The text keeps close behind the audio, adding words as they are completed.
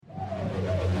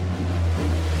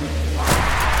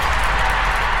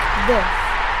This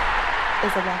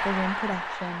is a Locker Room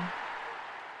production.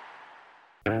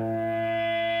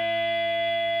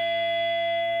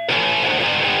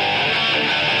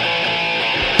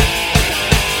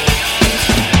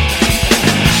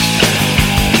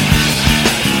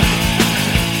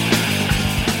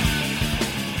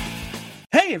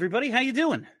 Hey everybody, how you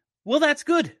doing? Well, that's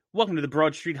good. Welcome to the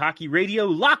Broad Street Hockey Radio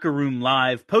Locker Room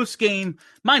Live post-game.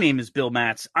 My name is Bill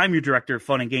Matz. I'm your director of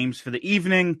fun and games for the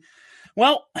evening.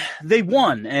 Well, they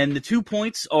won, and the 2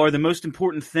 points are the most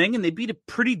important thing, and they beat a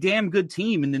pretty damn good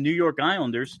team in the New York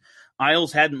Islanders.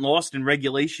 Isles hadn't lost in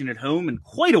regulation at home in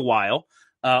quite a while,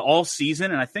 all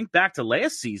season, and I think back to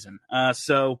last season.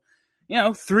 So,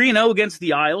 3-0 against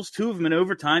the Isles, 2 of them in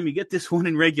overtime. You get this one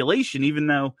in regulation, even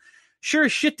though sure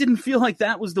as shit didn't feel like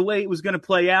that was the way it was going to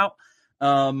play out.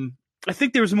 I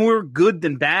think there was more good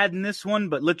than bad in this one,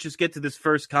 but let's just get to this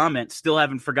first comment. Still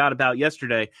haven't forgot about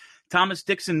yesterday. Thomas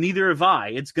Dixon, neither have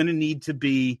I. It's going to need to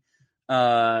be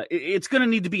a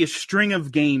string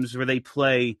of games where they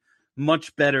play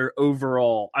much better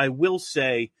overall. I will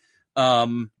say,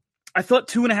 I thought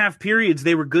 2.5 periods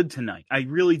they were good tonight. I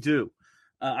really do.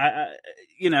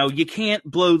 You can't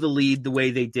blow the lead the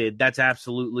way they did. That's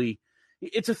absolutely.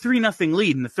 It's a 3-0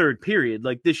 lead in the third period.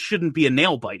 Like, this shouldn't be a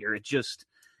nail biter. It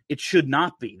should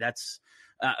not be. That's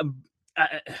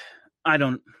I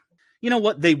don't. You know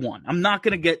what? They won. I'm not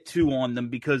going to get too on them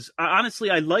because honestly,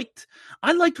 I liked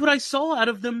what I saw out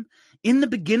of them in the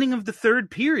beginning of the third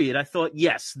period. I thought,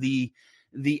 yes, the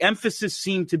emphasis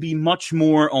seemed to be much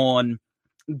more on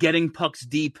getting pucks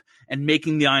deep and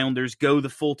making the Islanders go the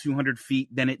full 200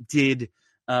 feet than it did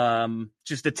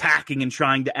just attacking and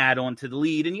trying to add on to the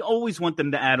lead. And you always want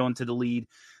them to add on to the lead,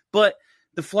 but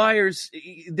the Flyers,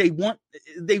 they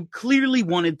clearly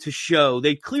wanted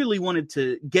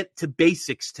to get to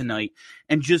basics tonight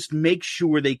and just make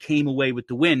sure they came away with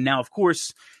the win. Now, of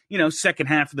course, second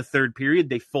half of the third period,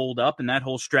 they fold up and that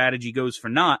whole strategy goes for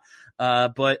naught.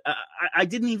 But I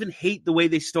didn't even hate the way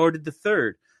they started the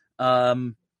third.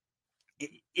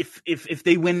 If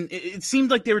they win, it seemed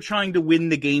like they were trying to win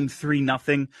the game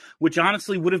 3-0, which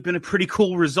honestly would have been a pretty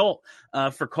cool result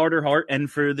for Carter Hart and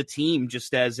for the team,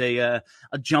 just as a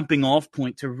jumping off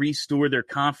point to restore their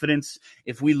confidence.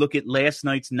 If we look at last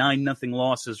night's 9-0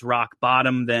 loss as rock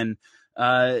bottom, then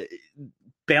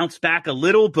bounce back a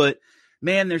little, but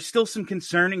man, there's still some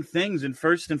concerning things. And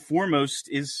first and foremost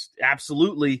is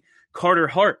absolutely Carter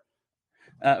Hart.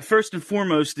 First and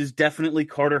foremost is definitely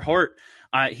Carter Hart.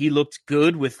 He looked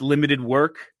good with limited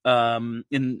work in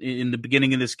the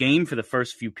beginning of this game for the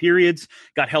first few periods.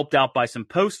 Got helped out by some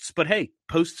posts, but hey,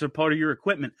 posts are part of your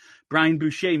equipment. Brian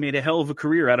Boucher made a hell of a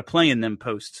career out of playing them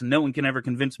posts. No one can ever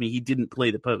convince me he didn't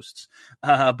play the posts.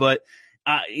 But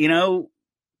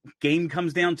game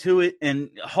comes down to it,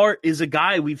 and Hart is a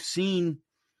guy we've seen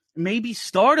maybe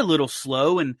start a little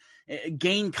slow and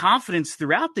gain confidence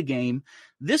throughout the game.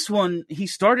 This one, he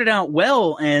started out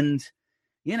well, and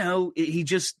he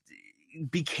just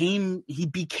became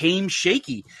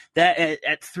shaky. That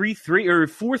at 3-3 or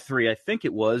 4-3, I think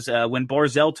it was, when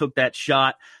Barzal took that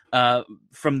shot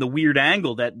from the weird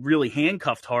angle that really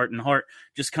handcuffed Hart, and Hart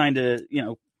just kind of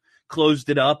closed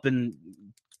it up and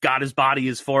got his body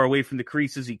as far away from the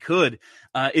crease as he could.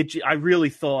 I really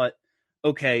thought,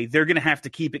 okay, they're going to have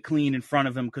to keep it clean in front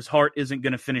of him because Hart isn't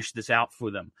going to finish this out for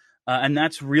them, and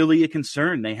that's really a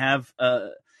concern.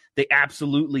 They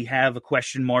absolutely have a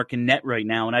question mark in net right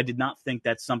now, and I did not think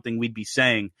that's something we'd be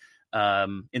saying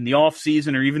in the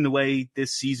offseason or even the way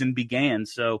this season began.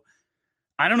 So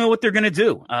I don't know what they're going to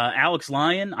do. Alex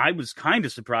Lyon, I was kind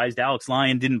of surprised Alex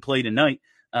Lyon didn't play tonight.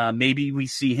 Maybe we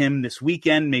see him this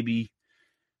weekend. Maybe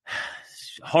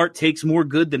Hart takes more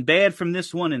good than bad from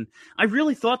this one, and I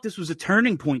really thought this was a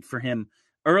turning point for him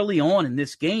early on in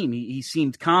this game. He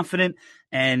seemed confident,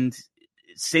 and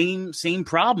same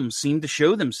problems seem to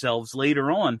show themselves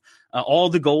later on. All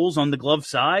the goals on the glove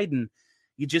side, and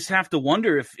you just have to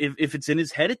wonder if it's in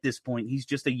his head at this point. He's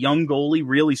just a young goalie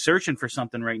really searching for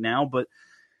something right now. But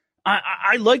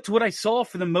I liked what I saw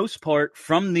for the most part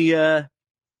from the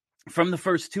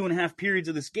first 2.5 periods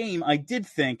of this game. I did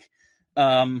think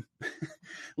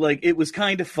like it was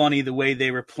kind of funny the way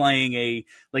they were playing a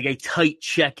tight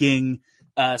checking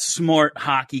smart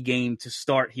hockey game to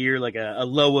start here, like a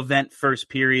low event first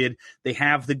period. They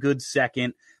have the good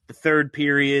second. The third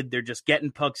period, they're just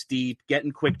getting pucks deep,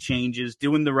 getting quick changes,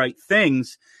 doing the right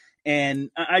things.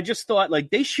 And I just thought, like,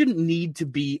 they shouldn't need to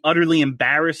be utterly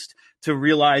embarrassed to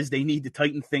realize they need to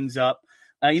tighten things up.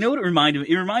 You know what it reminded me?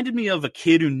 It reminded me of a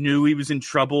kid who knew he was in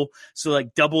trouble, so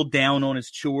like doubled down on his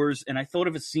chores. And I thought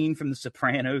of a scene from The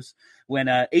Sopranos when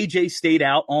AJ stayed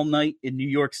out all night in New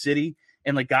York City,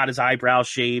 and like got his eyebrows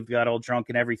shaved, got all drunk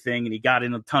and everything, and he got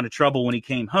in a ton of trouble when he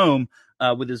came home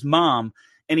with his mom,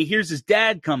 and he hears his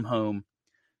dad come home.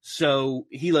 So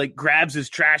he like grabs his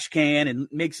trash can and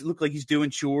makes it look like he's doing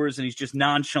chores, and he's just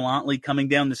nonchalantly coming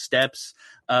down the steps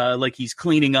like he's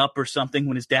cleaning up or something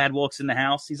when his dad walks in the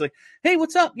house. He's like, hey,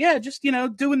 what's up? Yeah, just,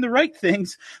 doing the right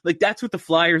things. Like, that's what the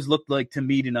Flyers looked like to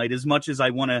me tonight, as much as I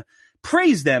want to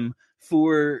praise them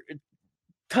for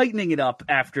tightening it up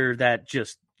after that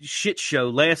just shit show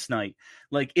last night.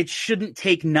 Like, it shouldn't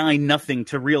take 9-0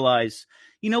 to realize,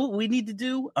 what we need to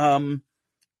do?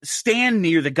 Stand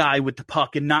near the guy with the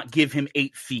puck and not give him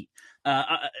 8 feet.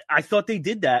 I thought they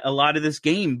did that a lot of this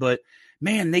game, but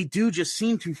man, they do just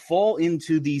seem to fall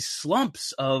into these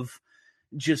slumps of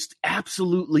just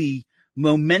absolutely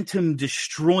momentum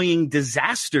destroying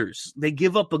disasters. They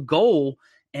give up a goal,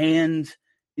 and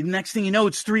the next thing you know,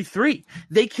 it's 3-3.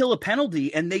 They kill a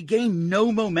penalty, and they gain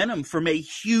no momentum from a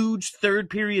huge third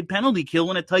period penalty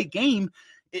kill in a tight game.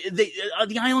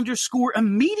 The Islanders score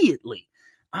immediately.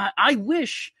 I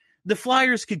wish the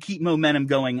Flyers could keep momentum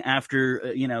going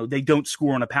after, they don't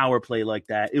score on a power play like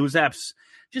that. It was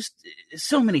just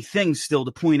so many things still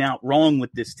to point out wrong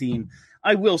with this team.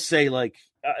 I will say,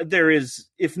 there is,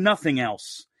 if nothing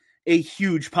else, a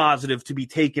huge positive to be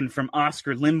taken from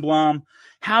Oscar Lindblom.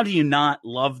 How do you not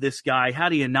love this guy? How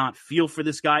do you not feel for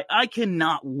this guy? I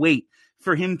cannot wait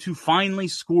for him to finally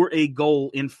score a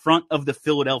goal in front of the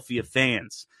Philadelphia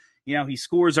fans. He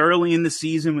scores early in the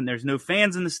season when there's no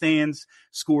fans in the stands,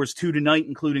 scores 2 tonight,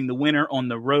 including the winner on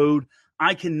the road.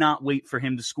 I cannot wait for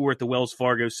him to score at the Wells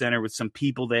Fargo Center with some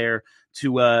people there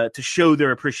to show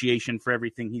their appreciation for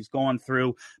everything he's gone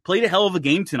through. Played a hell of a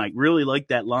game tonight. Really like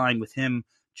that line with him,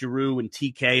 Giroux, and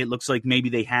TK. It looks like maybe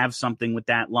they have something with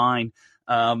that line.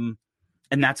 And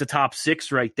that's a top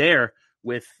 6 right there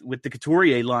with the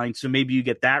Couturier line. So maybe you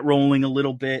get that rolling a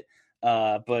little bit.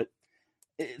 But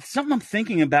something I'm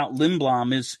thinking about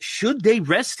Lindblom is, should they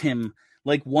rest him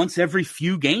like once every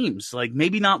few games? Like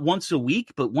maybe not once a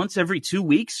week, but once every 2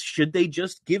 weeks. Should they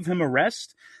just give him a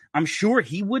rest? I'm sure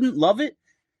he wouldn't love it,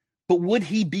 but would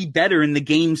he be better in the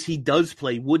games he does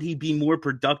play? Would he be more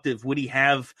productive? Would he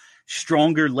have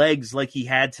stronger legs like he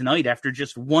had tonight after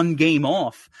just one game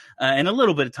off and a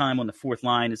little bit of time on the fourth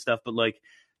line and stuff? But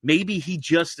maybe he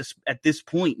just at this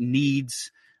point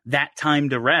needs that time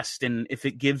to rest. And if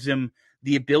it gives him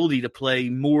the ability to play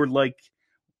more like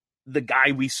the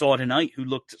guy we saw tonight, who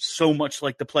looked so much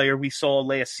like the player we saw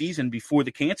last season before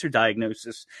the cancer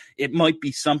diagnosis, it might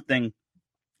be something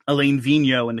Alain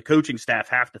Vigneault and the coaching staff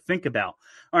have to think about.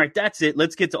 All right, that's it.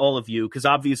 Let's get to all of you, because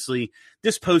obviously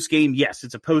this post-game, yes,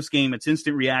 it's a post-game. It's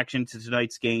instant reaction to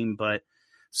tonight's game, but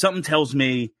something tells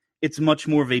me it's much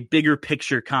more of a bigger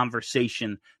picture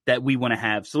conversation that we want to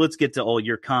have. So let's get to all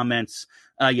your comments.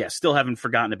 Still haven't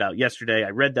forgotten about yesterday. I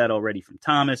read that already from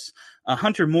Thomas.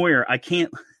 Hunter Moyer, I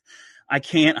can't.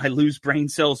 I lose brain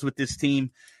cells with this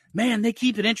team. Man, they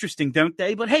keep it interesting, don't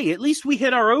they? But hey, at least we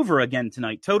hit our over again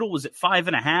tonight. Total was at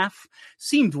 5.5.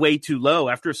 Seemed way too low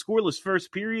after a scoreless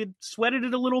first period. Sweated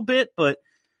it a little bit, but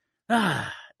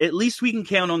at least we can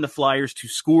count on the Flyers to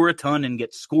score a ton and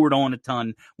get scored on a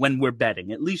ton when we're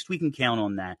betting. At least we can count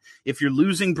on that. If you're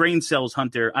losing brain cells,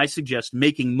 Hunter, I suggest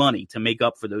making money to make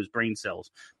up for those brain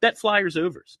cells. Bet Flyers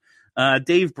overs.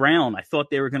 Dave Brown, I thought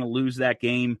they were going to lose that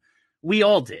game. We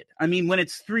all did. I mean, when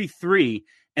it's 3-3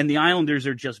 and the Islanders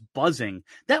are just buzzing,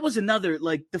 that was another,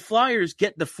 the Flyers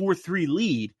get the 4-3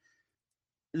 lead.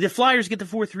 The Flyers get the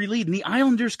 4-3 lead, and the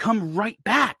Islanders come right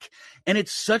back. And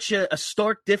it's such a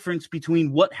stark difference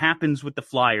between what happens with the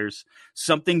Flyers.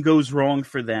 Something goes wrong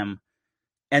for them,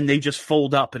 and they just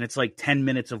fold up, and it's 10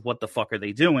 minutes of what the fuck are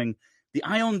they doing? The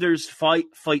Islanders fight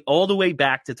all the way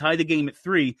back to tie the game at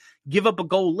 3, give up a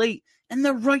goal late, and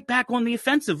they're right back on the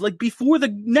offensive. Before the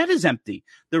net is empty,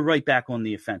 they're right back on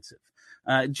the offensive.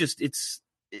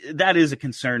 That is a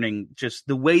concerning, just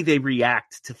the way they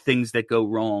react to things that go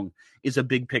wrong is a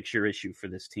big picture issue for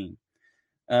this team.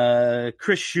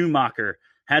 Chris Schumacher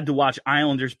had to watch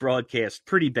Islanders broadcast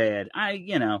pretty bad.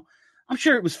 I'm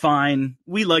sure it was fine.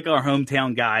 We like our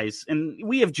hometown guys, and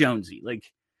we have Jonesy.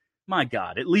 My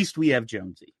God, at least we have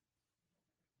Jonesy.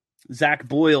 Zach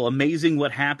Boyle, amazing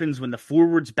what happens when the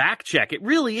forwards back check. It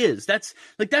really is. That's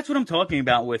what I'm talking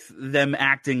about with them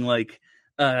acting like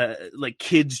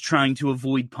kids trying to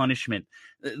avoid punishment.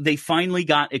 They finally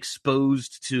got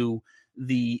exposed to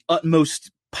the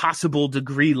utmost possible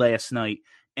degree last night,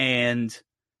 and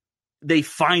they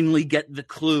finally get the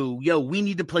clue. We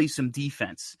need to play some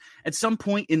defense. At some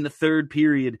point in the third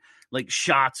period,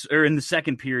 shots, or in the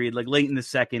second period, late in the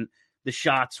second, the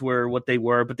shots were what they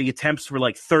were, but the attempts were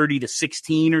like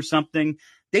 30-16 or something.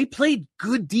 They played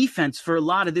good defense for a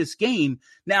lot of this game.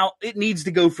 Now, it needs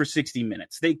to go for 60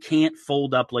 minutes. They can't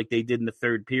fold up like they did in the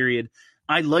third period.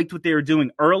 I liked what they were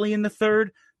doing early in the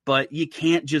third, but you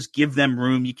can't just give them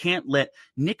room. You can't let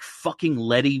Nick fucking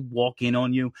Leddy walk in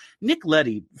on you. Nick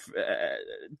Leddy,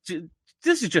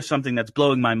 this is just something that's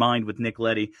blowing my mind with Nick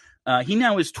Leddy. He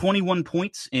now has 21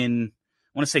 points in, I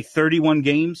want to say 31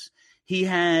 games. He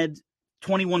had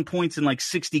 21 points in like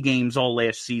 60 games all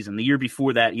last season. The year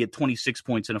before that, he had 26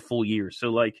 points in a full year.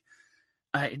 So, like,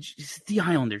 the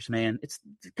Islanders, man. It's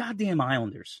the goddamn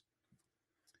Islanders.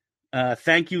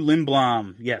 Thank you,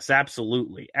 Lindblom. Yes,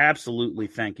 absolutely. Absolutely.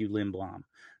 Thank you, Lindblom.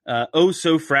 Oh,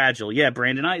 so fragile. Yeah,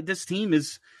 Brandon, this team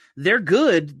they're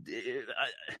good.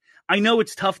 I know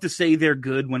it's tough to say they're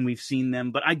good when we've seen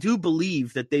them, but I do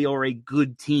believe that they are a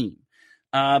good team.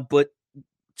 But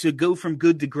to go from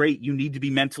good to great, you need to be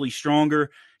mentally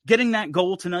stronger. Getting that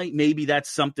goal tonight, maybe that's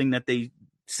something that they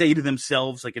say to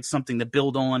themselves, like it's something to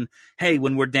build on. Hey,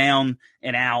 when we're down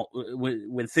and out,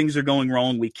 when things are going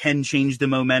wrong, we can change the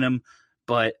momentum.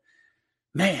 But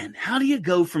man, how do you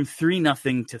go from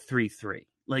 3-0 to 3-3?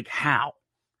 Like how?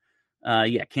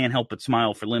 Yeah, can't help but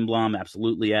smile for Lindblom.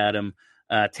 Absolutely, Adam.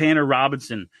 Tanner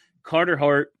Robinson, Carter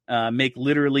Hart makes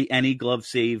literally any glove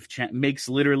save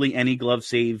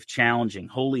challenging.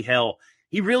 Holy hell,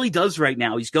 he really does right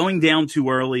now. He's going down too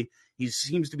early. He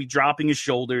seems to be dropping his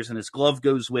shoulders, and his glove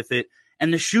goes with it.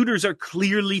 And the shooters are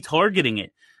clearly targeting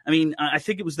it. I mean, I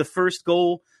think it was the first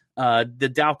goal,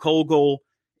 the Dow Cole goal.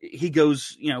 He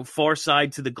goes, far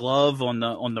side to the glove on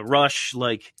the rush.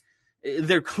 Like,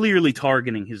 they're clearly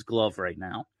targeting his glove right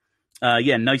now.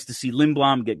 Yeah, nice to see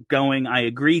Lindblom get going. I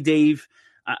agree, Dave.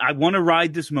 I want to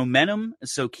ride this momentum,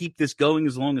 so keep this going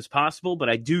as long as possible. But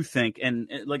I do think,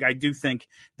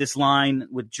 this line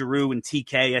with Giroux and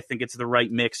TK, I think it's the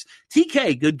right mix.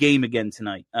 TK, good game again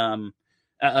tonight.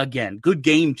 Good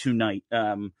game tonight.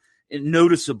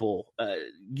 Noticeable,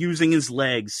 using his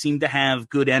legs, seemed to have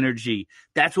good energy.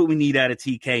 That's what we need out of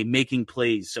TK, making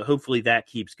plays. So hopefully that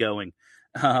keeps going.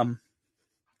 But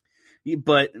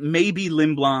maybe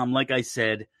Lindblom, like I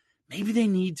said, maybe they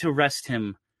need to rest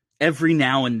him every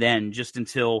now and then, just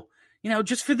until,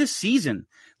 just for this season.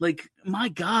 Like, my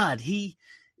God, he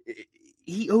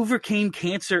overcame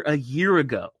cancer a year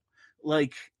ago.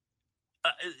 Like,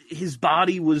 his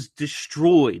body was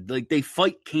destroyed. Like, they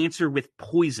fight cancer with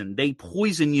poison. They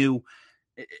poison you.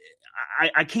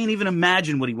 I can't even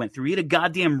imagine what he went through. He had a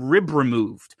goddamn rib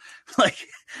removed. Like,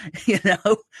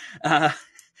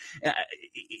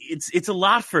 it's a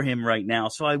lot for him right now.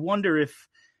 So I wonder if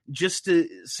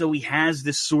so he has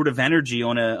this sort of energy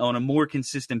on a more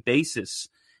consistent basis,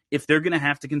 if they're going to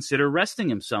have to consider resting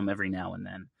him some every now and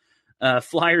then.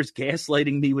 Flyers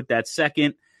gaslighting me with that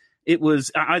second.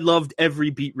 I loved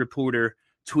every beat reporter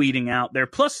tweeting out they're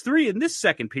 +3 in this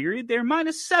second period. They're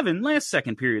 -7 last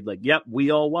second period. Like, yep, we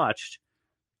all watched.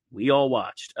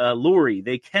 Lori,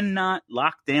 they cannot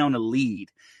lock down a lead.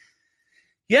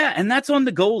 Yeah, and that's on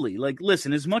the goalie. Like,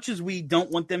 listen, as much as we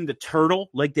don't want them to turtle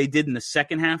like they did in the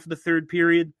second half of the third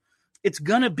period, it's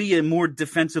going to be a more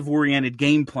defensive-oriented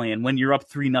game plan when you're up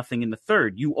 3-0 in the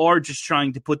third. You are just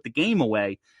trying to put the game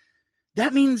away.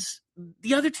 That means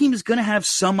the other team is going to have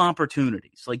some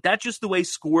opportunities. Like, that's just the way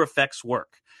score effects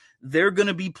work. They're going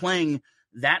to be playing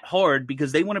that hard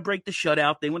because they want to break the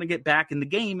shutout. They want to get back in the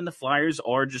game, and the Flyers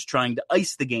are just trying to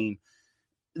ice the game.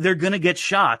 They're going to get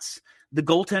shots. The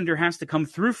goaltender has to come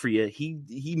through for you.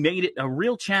 He made it a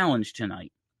real challenge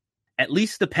tonight. At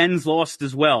least the Pens lost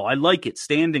as well. I like it.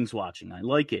 Standings watching. I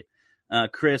like it.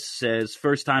 Chris says,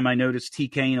 first time I noticed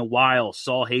TK in a while.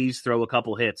 Saw Hayes throw a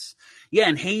couple hits. Yeah,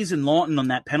 and Hayes and Lawton on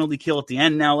that penalty kill at the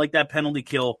end. Now, like, that penalty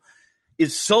kill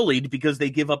is sullied because they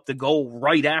give up the goal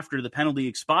right after the penalty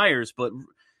expires. But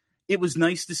it was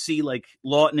nice to see, like,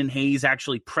 Lawton and Hayes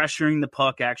actually pressuring the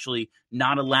puck, actually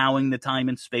not allowing the time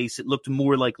and space. It looked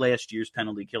more like last year's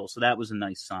penalty kill, so that was a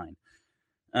nice sign.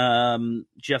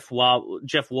 Jeff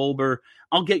Wolber,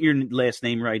 I'll get your last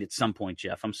name right at some point,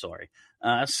 Jeff. I'm sorry.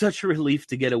 Such a relief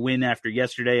to get a win after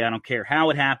yesterday. I don't care how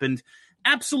it happened.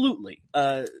 Absolutely.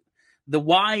 The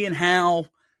why and how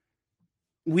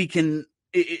we can,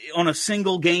 on a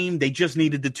single game, they just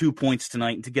needed the 2 points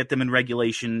tonight to get them in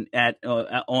regulation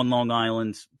on Long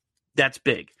Island. That's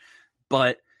big.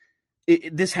 But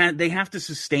they have to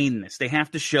sustain this. They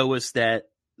have to show us that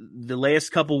the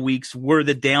last couple weeks were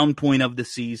the down point of the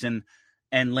season,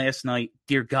 And last night,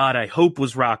 dear God, I hope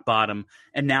was rock bottom.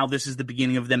 And now this is the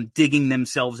beginning of them digging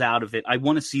themselves out of it. I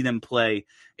want to see them play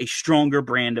a stronger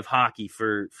brand of hockey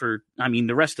for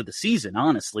the rest of the season,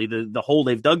 honestly. The hole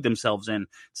they've dug themselves in,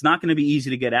 it's not going to be easy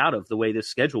to get out of the way this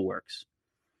schedule works.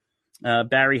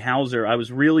 Barry Hauser, I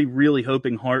was really, really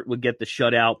hoping Hart would get the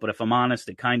shutout, but if I'm honest,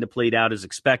 it kind of played out as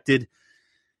expected.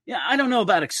 Yeah, I don't know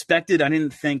about expected. I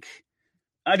didn't think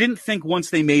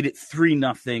once they made it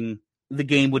 3-0, the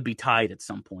game would be tied at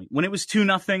some point. When it was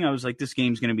 2-0, I was like, this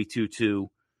game's going to be 2-2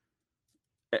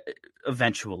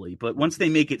 eventually. But once they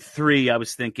make it 3, I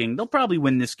was thinking they'll probably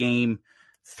win this game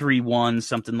 3-1,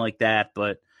 something like that.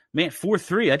 But man,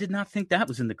 4-3, I did not think that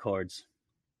was in the cards.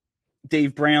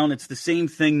 Dave Brown, it's the same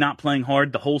thing, not playing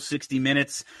hard the whole 60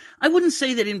 minutes. I wouldn't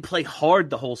say they didn't play hard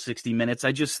the whole 60 minutes.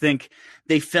 I just think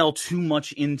they fell too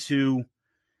much into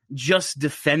just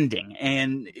defending.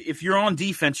 And if you're on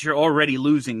defense, you're already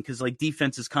losing because like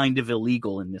defense is kind of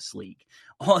illegal in this league.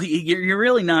 You're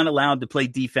really not allowed to play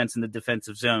defense in the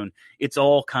defensive zone. It's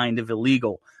all kind of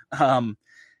illegal.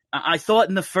 I thought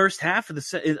in the first half of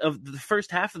the first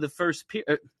half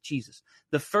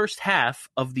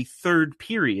of the third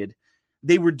period,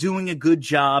 they were doing a good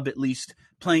job, at least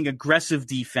playing aggressive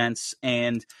defense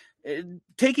and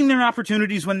taking their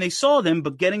opportunities when they saw them,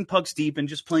 but getting pucks deep and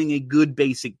just playing a good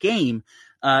basic game.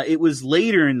 It was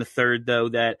later in the third, though,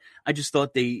 that I just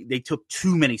thought they took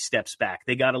too many steps back.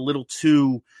 They got a little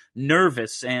too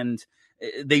nervous and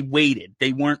they waited.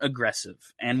 They weren't aggressive.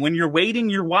 And when you're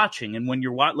waiting, you're watching. And when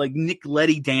you're like Nick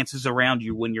Leddy dances around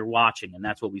you when you're watching, and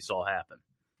that's what we saw happen.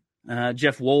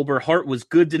 Jeff Wolber, Hart was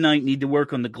good tonight. Need to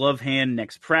work on the glove hand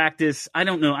next practice. I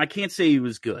don't know. I can't say he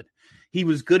was good. He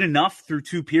was good enough through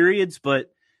 2 periods,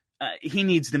 but he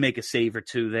needs to make a save or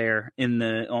two there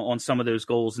on some of those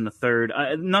goals in the third.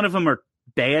 None of them are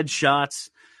bad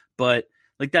shots, but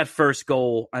like that first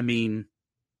goal, I mean,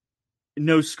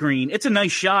 no screen. It's a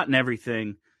nice shot and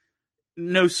everything.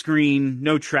 No screen,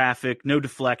 no traffic, no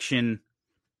deflection.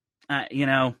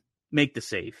 Make the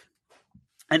save.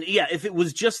 And yeah, if it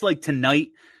was just like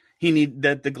tonight,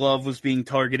 that the glove was being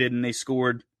targeted and they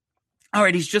scored. All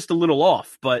right, he's just a little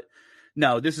off, but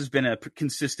no, this has been a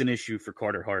consistent issue for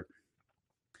Carter Hart.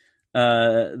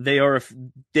 They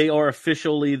are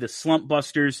officially the slump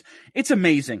busters. It's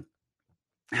amazing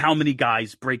how many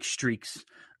guys break streaks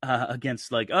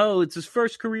against it's his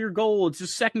first career goal. It's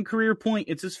his second career point.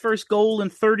 It's his first goal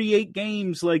in 38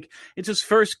 games. It's his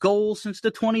first goal since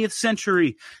the 20th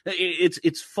century.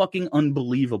 It's fucking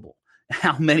unbelievable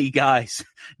how many guys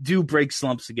do break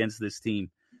slumps against this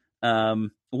team.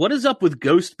 What is up with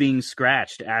Ghost being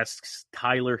scratched? Asks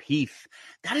Tyler Heath.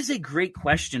 That is a great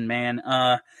question, man.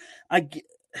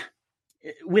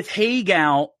 With Haig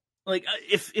out,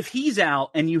 if he's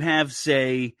out and you have,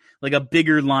 say, like a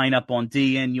bigger lineup on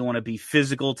D and you want to be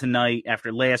physical tonight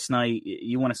after last night,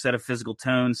 you want to set a physical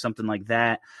tone, something like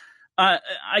that.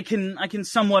 I can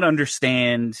somewhat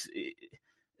understand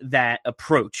that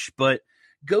approach, but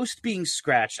Ghost being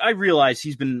scratched, I realize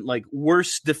he's been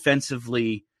worse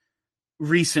defensively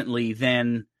recently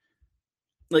than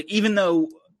even though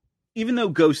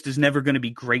Ghost is never going to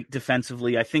be great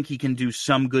defensively, I think he can do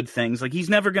some good things. He's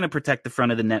never going to protect the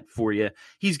front of the net for you.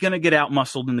 He's going to get out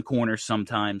muscled in the corner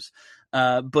sometimes.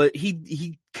 But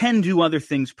he can do other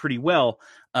things pretty well.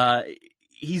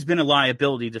 He's been a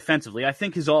liability defensively. I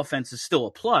think his offense is still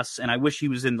a plus, and I wish he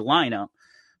was in the lineup.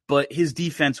 But his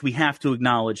defense, we have to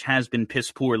acknowledge, has been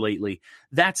piss poor lately.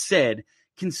 That said,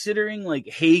 considering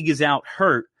Haig is out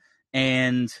hurt,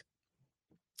 and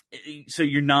so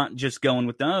you're not just going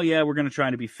with, we're going to try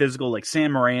to be physical.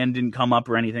 Sam Moran didn't come up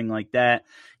or anything like that.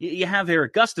 You have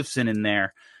Eric Gustafsson in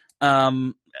there. I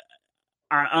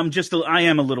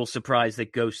am a little surprised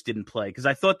that Ghost didn't play because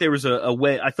I thought there was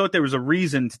a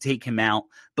reason to take him out,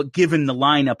 but given the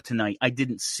lineup tonight, I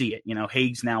didn't see it.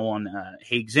 Haig's now on,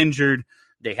 Haig's injured.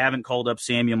 They haven't called up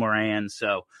Samuel Moran.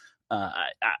 So,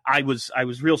 I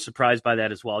was real surprised by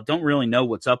that as well. Don't really know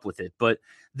what's up with it, but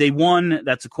they won.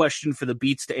 That's a question for the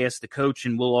Beats to ask the coach,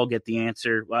 and we'll all get the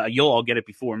answer. You'll all get it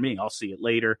before me. I'll see it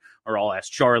later, or I'll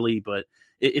ask Charlie. But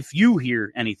if you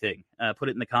hear anything, put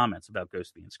it in the comments about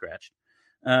Ghost being scratched.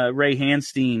 Ray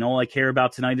Hanstein, all I care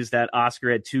about tonight is that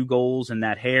Oscar had 2 goals and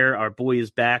that hair. Our boy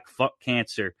is back. Fuck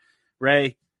cancer.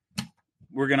 Ray,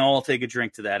 we're going to all take a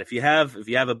drink to that. If you have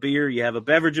a beer, you have a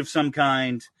beverage of some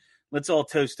kind, let's all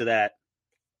toast to that.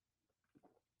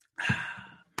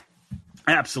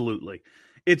 Absolutely.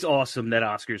 It's awesome that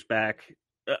Oscar's back.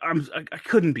 I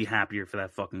couldn't be happier for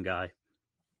that fucking guy.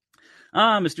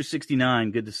 Mr.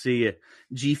 69, good to see you.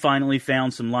 G finally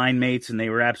found some line mates, and they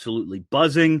were absolutely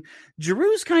buzzing.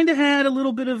 Giroux's kind of had a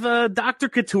little bit of Dr.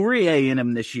 Couturier in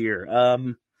him this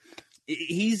year.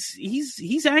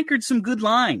 He's anchored some good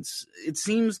lines. It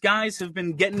seems guys have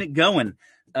been getting it going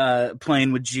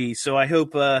playing with G. So I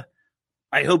hope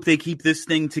they keep this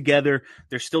thing together.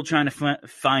 They're still trying to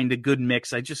find a good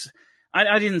mix. I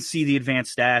didn't see the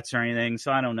advanced stats or anything,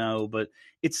 so I don't know. But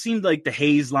it seemed like the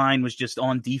Hayes line was just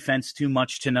on defense too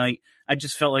much tonight. I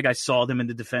just felt like I saw them in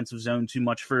the defensive zone too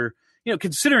much for,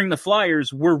 considering the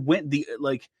Flyers were winning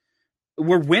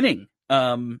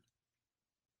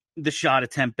the shot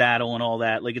attempt battle and all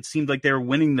that. Like, it seemed like they were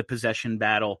winning the possession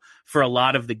battle for a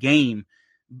lot of the game,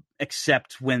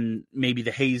 except when maybe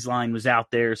the Hayes line was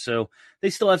out there. So they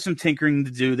still have some tinkering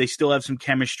to do. They still have some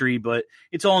chemistry, but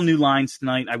it's all new lines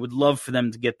tonight. I would love for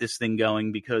them to get this thing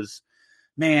going because,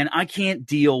 man, I can't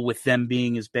deal with them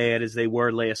being as bad as they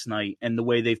were last night and the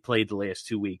way they've played the last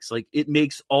 2 weeks. Like, it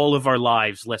makes all of our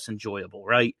lives less enjoyable,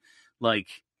 right? Like,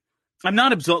 I'm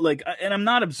not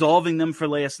absolving them for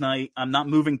last night. I'm not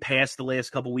moving past the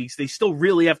last couple weeks. They still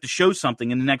really have to show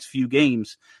something in the next few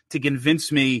games to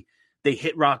convince me they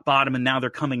hit rock bottom and now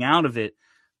they're coming out of it.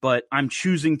 But I'm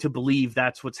choosing to believe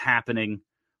that's what's happening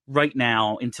right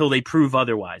now until they prove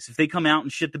otherwise. If they come out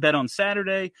and shit the bed on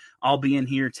Saturday, I'll be in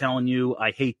here telling you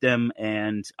I hate them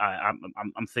and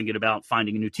I'm thinking about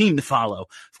finding a new team to follow.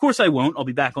 Of course I won't. I'll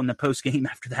be back on the post game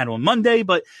after that on Monday,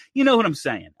 but you know what I'm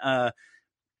saying.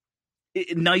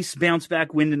 Nice bounce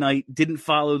back win tonight. Didn't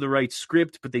follow the right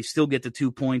script, but they still get the 2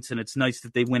 points, and it's nice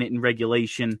that they win it in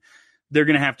regulation. They're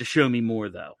going to have to show me more,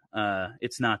 though.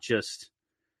 It's not just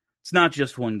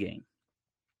one game.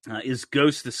 Is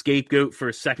Ghost the scapegoat for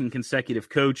a second consecutive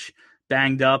coach?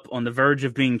 Banged up, on the verge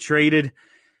of being traded.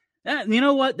 You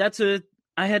know what? That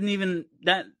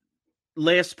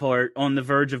last part, on the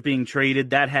verge of being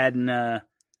traded, that hadn't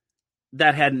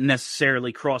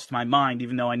necessarily crossed my mind,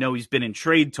 even though I know he's been in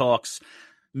trade talks.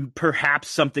 Perhaps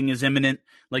something is imminent,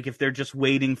 like if they're just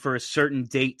waiting for a certain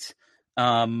date,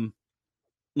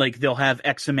 like they'll have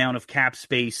X amount of cap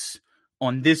space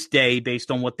on this day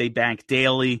based on what they bank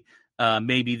daily.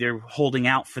 Maybe they're holding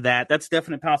out for that. That's a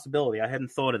definite possibility. I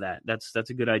hadn't thought of that. That's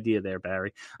a good idea there,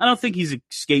 Barry. I don't think he's a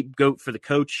scapegoat for the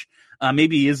coach.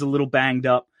 Maybe he is a little banged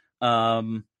up.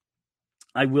 The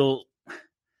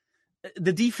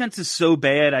defense is so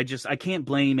bad. I can't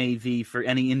blame AV for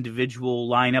any individual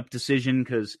lineup decision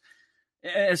because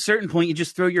at a certain point you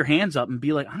just throw your hands up and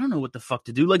be like, I don't know what the fuck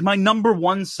to do. Like, my number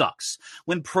one sucks.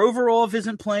 When Provorov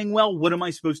isn't playing well, what am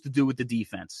I supposed to do with the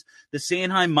defense? The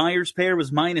Sanheim-Myers pair was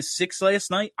 -6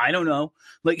 last night. I don't know.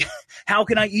 Like, how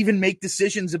can I even make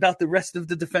decisions about the rest of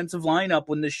the defensive lineup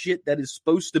when the shit that is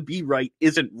supposed to be right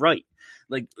isn't right?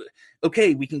 Like,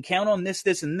 okay, we can count on this,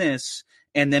 and this,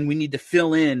 and then we need to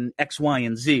fill in X, Y,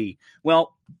 and Z.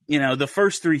 Well, the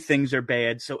first three things are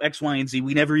bad, so X, Y, and Z,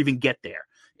 we never even get there.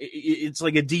 It's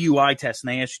like a DUI test,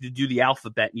 and they ask you to do the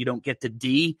alphabet, and you don't get to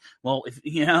D. Well, if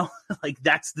like,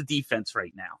 that's the defense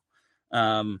right now.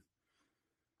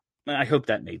 I hope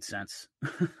that made sense.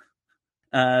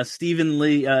 Stefan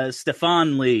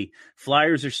Lee,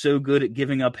 Flyers are so good at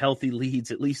giving up healthy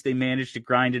leads. At least they managed to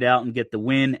grind it out and get the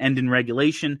win, end in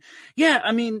regulation. Yeah,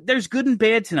 I mean, there's good and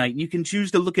bad tonight. You can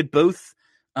choose to look at both.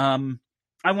 I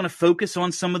want to focus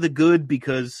on some of the good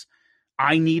because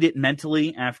I need it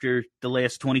mentally after the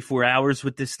last 24 hours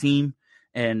with this team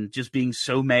and just being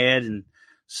so mad and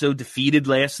so defeated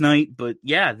last night. But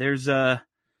yeah, there's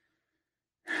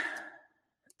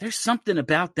something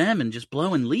about them and just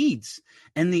blowing leads.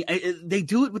 And they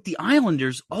do it with the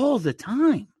Islanders all the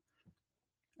time.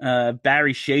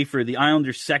 Barry Schaefer, the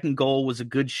Islanders' second goal was a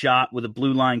good shot with a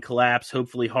blue line collapse.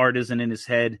 Hopefully Hart isn't in his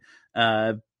head,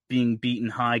 being beaten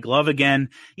high glove again.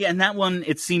 Yeah, and that one,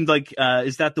 it seemed like,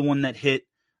 is that the one that hit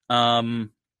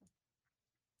Sanheim's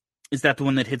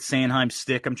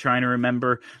stick? I'm trying to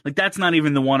remember. Like, that's not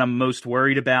even the one I'm most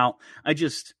worried about. I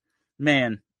just,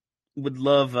 man, would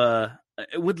love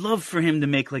for him to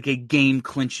make like a game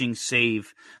clinching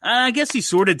save. I guess he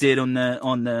sort of did on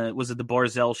the was it the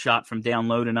Barzell shot from down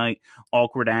low tonight?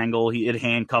 Awkward angle. He had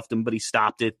handcuffed him, but he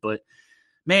stopped it. But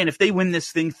man, if they win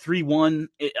this thing 3-1,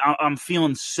 I'm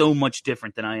feeling so much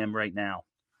different than I am right now.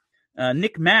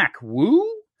 Nick Mack, woo?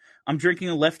 I'm drinking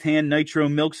a left-hand nitro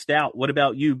milk stout. What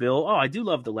about you, Bill? Oh, I do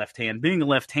love the left hand. Being a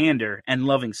left-hander and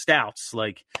loving stouts,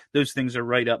 like, those things are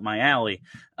right up my alley.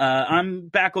 I'm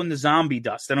back on the Zombie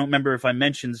Dust. I don't remember if I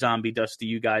mentioned Zombie Dust to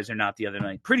you guys or not the other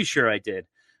night. Pretty sure I did.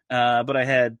 But I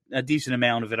had a decent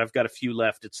amount of it. I've got a few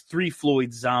left. It's 3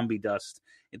 Floyd Zombie Dust.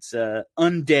 It's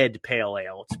Undead Pale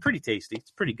Ale. It's pretty tasty.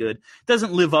 It's pretty good. It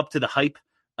doesn't live up to the hype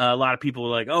A lot of people were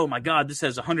like, "Oh my God, this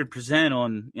has 100%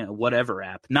 on whatever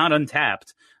app, not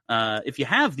Untapped." If you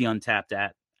have the Untapped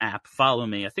app, follow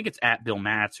me. I think it's at Bill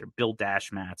Matz or Bill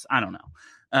Dash Matz. I don't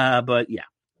know, but yeah,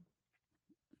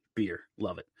 beer,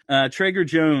 love it. Traeger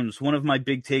Jones, one of my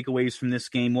big takeaways from this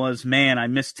game was, man, I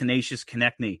miss Tenacious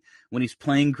Konechny. When he's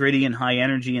playing gritty and high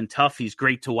energy and tough, he's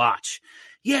great to watch.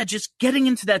 Yeah, just getting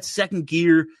into that second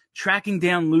gear, tracking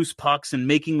down loose pucks and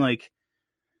making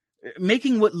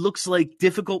what looks like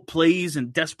difficult plays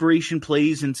and desperation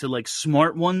plays into like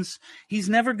smart ones. He's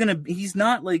not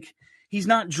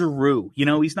Giroux,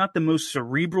 he's not the most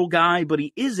cerebral guy, but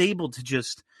he is able to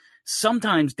just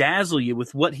sometimes dazzle you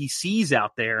with what he sees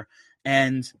out there.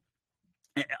 And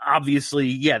obviously,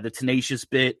 yeah, the tenacious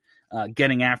bit,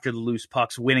 getting after the loose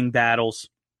pucks, winning battles,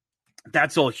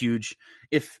 that's all huge.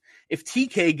 If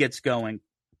TK gets going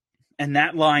and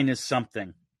that line is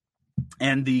something,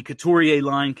 and the Couturier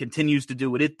line continues to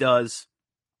do what it does,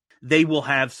 they will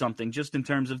have something just in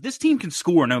terms of this team can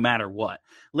score no matter what.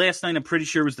 Last night, I'm pretty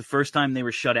sure was the first time they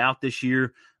were shut out this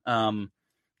year.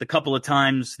 The couple of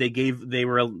times they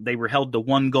were held to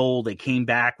 1 goal. They came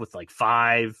back with like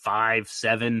 5,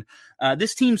 7.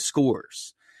 This team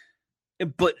scores.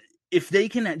 But if they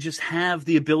can just have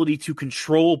the ability to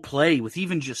control play with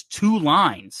even just 2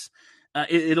 lines,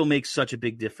 it'll make such a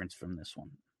big difference from this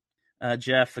one.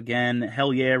 Jeff, again,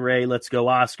 hell yeah, Ray, let's go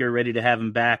Oscar, ready to have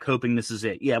him back, hoping this is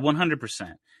it. Yeah,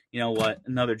 100%. You know what?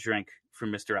 Another drink for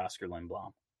Mr. Oscar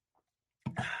Lindblom.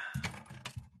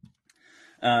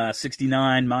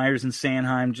 69, Myers and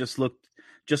Sanheim just look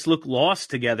lost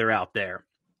together out there,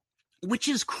 which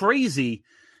is crazy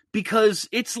because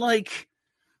it's like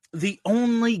the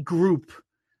only group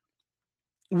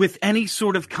with any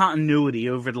sort of continuity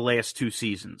over the last 2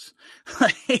 seasons.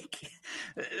 Like,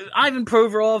 Ivan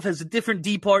Provorov has a different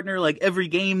D partner like every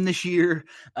game this year.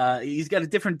 He's got a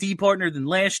different D partner than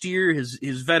last year.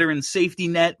 His veteran safety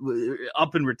net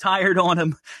up and retired on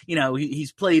him.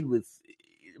 He's played with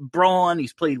Braun.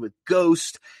 He's played with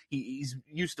Ghost. He's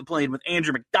used to playing with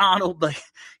Andrew McDonald. Like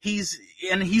he's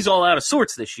all out of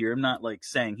sorts this year. I'm not like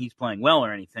saying he's playing well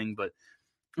or anything, but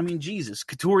I mean, Jesus,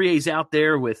 Couturier's out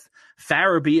there with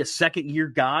Farabee, a second-year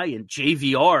guy, and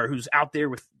JVR, who's out there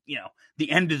with,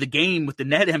 the end of the game with the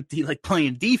net empty, like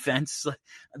playing defense.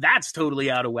 That's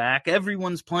totally out of whack.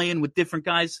 Everyone's playing with different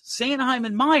guys. Sanheim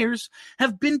and Myers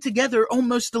have been together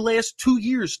almost the last 2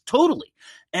 years, totally.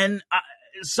 And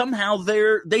somehow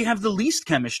they have the least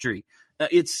chemistry.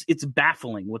 It's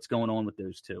baffling what's going on with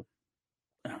those two.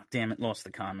 Oh, damn it, lost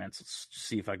the comments. Let's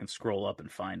see if I can scroll up and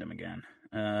find them again.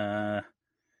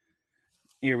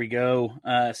 Here we go.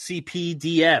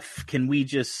 CPDF, can we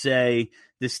just say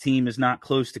this team is not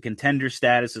close to contender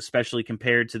status, especially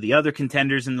compared to the other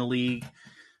contenders in the league?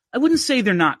 I wouldn't say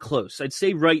they're not close. I'd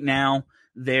say right now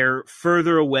they're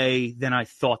further away than I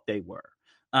thought they were.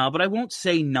 But I won't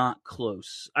say not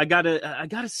close. I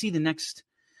gotta see the next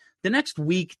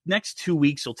week, next 2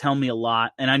 weeks will tell me a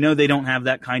lot. And I know they don't have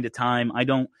that kind of time.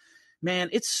 Man,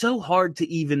 it's so hard to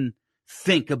even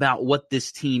think about what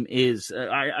this team is.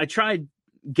 I tried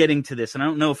getting to this, and I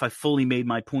don't know if I fully made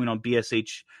my point on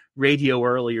BSH radio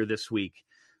earlier this week.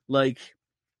 Like,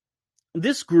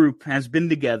 this group has been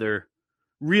together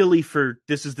really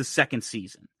this is the second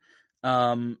season.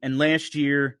 And last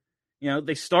year,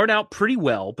 they start out pretty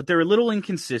well, but they're a little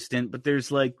inconsistent, but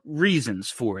there's like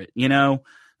reasons for it,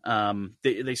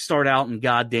 they start out in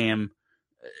goddamn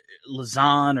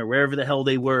Lausanne or wherever the hell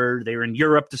they were. They were in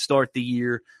Europe to start the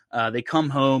year. They come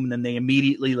home and then they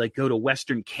immediately go to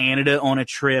Western Canada on a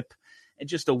trip, and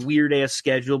just a weird ass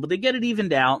schedule, but they get it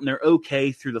evened out and they're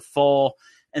okay through the fall.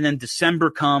 And then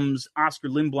December comes, Oscar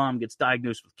Lindblom gets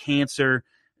diagnosed with cancer.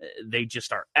 They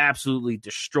just are absolutely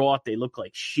distraught. They look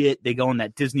like shit. They go on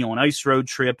that Disney on Ice road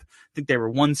trip. I think they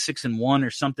were 1-6-1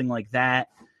 or something like that.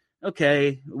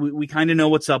 Okay, we kind of know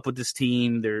what's up with this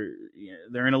team.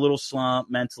 They're in a little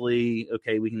slump mentally.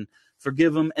 Okay, we can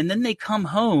forgive them. And then they come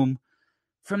home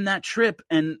from that trip,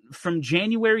 and from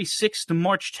January 6th to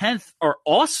March 10th are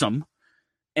awesome,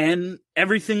 and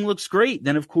everything looks great.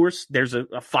 Then, of course, there's a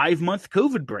 5-month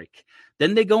COVID break.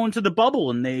 Then they go into the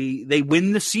bubble, and they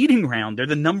win the seeding round. They're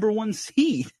the number 1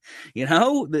 seed.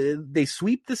 They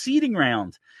sweep the seeding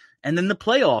round. And then the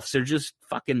playoffs are just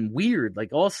fucking weird.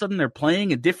 Like, all of a sudden they're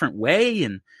playing a different way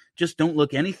and just don't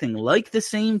look anything like the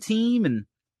same team. And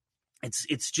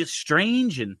it's just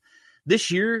strange. And this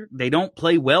year they don't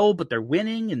play well, but they're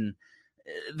winning. And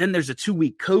then there's a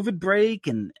 2-week COVID break.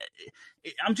 And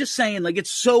I'm just saying, like,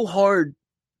 it's so hard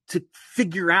to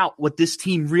figure out what this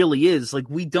team really is. Like,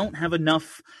 we don't have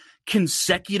enough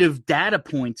consecutive data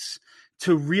points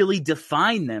to really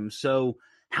define them. So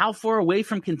How far away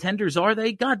from contenders are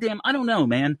they? Goddamn, I don't know,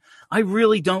 man. I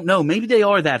really don't know. Maybe they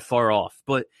are that far off,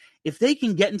 but if they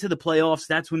can get into the playoffs,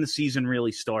 that's when the season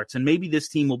really starts. And maybe this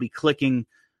team will be clicking.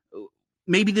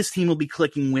 Maybe this team will be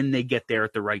clicking when they get there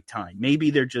at the right time.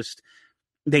 Maybe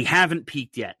they haven't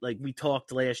peaked yet. Like we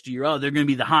talked last year, they're going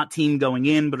to be the hot team going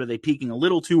in, but are they peaking a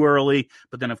little too early?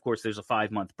 But then, of course, there's a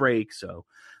 5-month break. So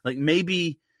like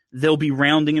maybe they'll be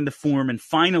rounding into form and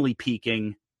finally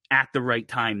peaking at the right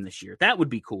time this year. That would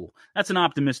be cool. That's an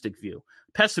optimistic view.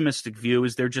 Pessimistic view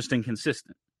is they're just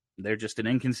inconsistent. They're just an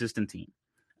inconsistent team.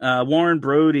 Warren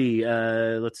Brody,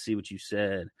 let's see what you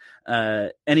said.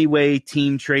 Anyway,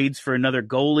 team trades for another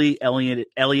goalie.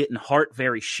 Elliott and Hart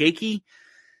very shaky.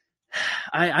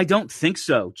 I don't think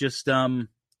so. Just in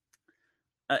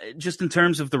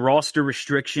terms of the roster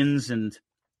restrictions and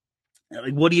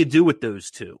like, what do you do with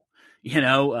those two?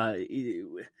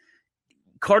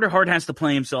 Carter Hart has to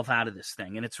play himself out of this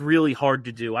thing, and it's really hard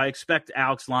to do. I expect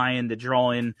Alex Lyon to draw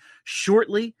in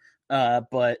shortly,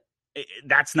 but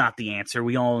that's not the answer.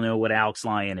 We all know what Alex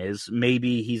Lyon is.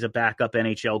 Maybe he's a backup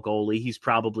NHL goalie. He's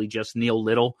probably just Neil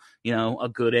Little, a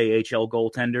good AHL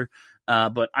goaltender.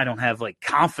 But I don't have like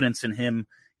confidence in him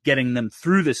getting them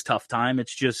through this tough time.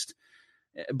 It's just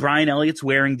Brian Elliott's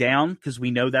wearing down because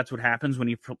we know that's what happens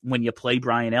when you play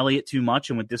Brian Elliott too much.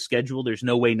 And with this schedule, there's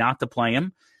no way not to play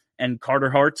him. And Carter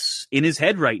Hart's in his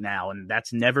head right now, and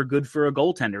that's never good for a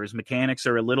goaltender. His mechanics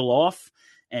are a little off,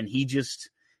 and he just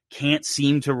can't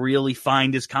seem to really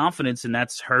find his confidence, and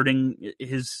that's hurting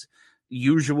his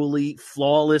usually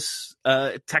flawless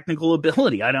technical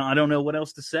ability. I don't know what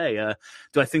else to say.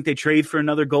 Do I think they trade for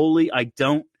another goalie? I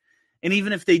don't. And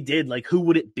even if they did, like, who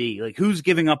would it be? Like, who's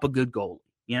giving up a good goalie?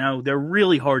 They're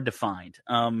really hard to find.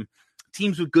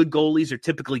 Teams with good goalies are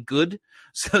typically good,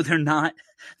 so they're not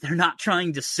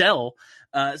trying to sell.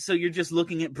 So you're just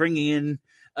looking at bringing in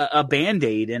a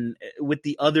Band-Aid. And with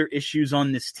the other issues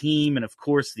on this team, and of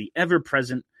course the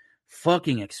ever-present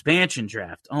fucking expansion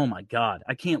draft. Oh my God.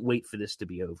 I can't wait for this to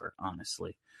be over,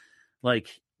 honestly. Like,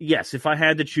 yes, if I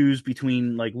had to choose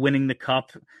between like winning the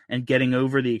cup and getting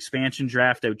over the expansion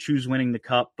draft, I would choose winning the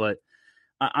cup, but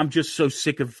I'm just so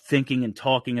sick of thinking and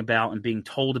talking about and being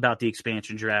told about the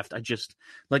expansion draft.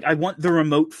 I want the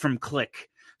remote from Click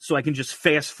so I can just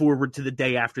fast forward to the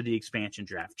day after the expansion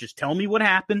draft. Just tell me what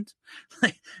happened,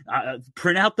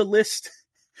 print out the list,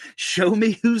 show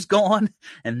me who's gone,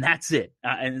 and that's it.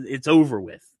 And it's over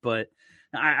with. But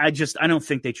I don't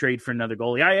think they trade for another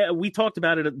goalie. We talked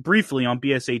about it briefly on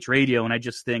BSH Radio, and I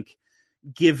just think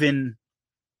given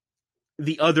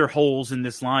the other holes in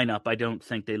this lineup, I don't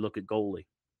think they look at goalie.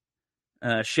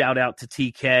 Shout out to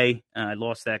TK. I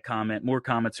lost that comment. More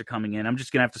comments are coming in. I'm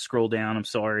just going to have to scroll down. I'm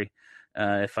sorry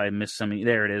if I missed something.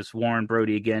 There it is. Warren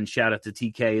Brody again. Shout out to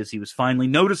TK as he was finally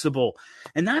noticeable.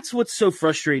 And that's what's so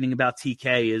frustrating about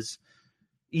TK is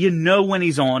when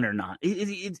he's on or not.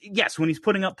 Yes, when he's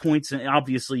putting up points, and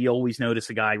obviously you always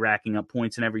notice a guy racking up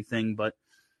points and everything, but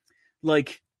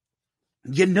like,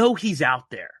 he's out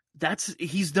there.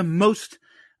 He's the most,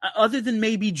 other than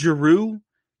maybe Giroux,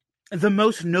 the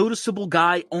most noticeable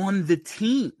guy on the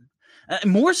team,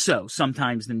 more so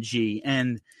sometimes than G.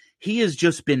 And he has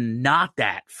just been not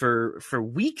that for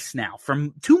weeks now,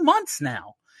 from 2 months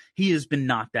now. He has been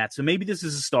not that. So maybe this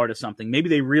is the start of something. Maybe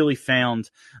they really found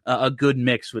a good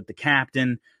mix with the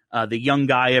captain, the young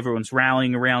guy everyone's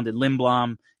rallying around at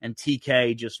Lindblom, and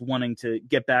TK just wanting to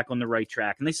get back on the right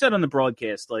track. And they said on the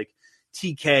broadcast, like,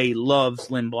 TK loves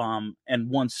Lindblom and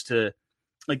wants to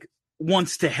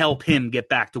help him get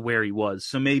back to where he was.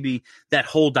 So maybe that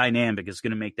whole dynamic is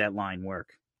going to make that line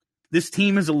work. This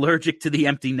team is allergic to the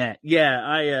empty net.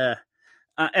 Yeah,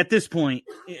 at this point,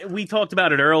 we talked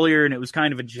about it earlier, and it was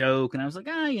kind of a joke. And I was like,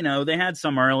 they had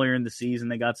some earlier in the season.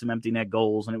 They got some empty net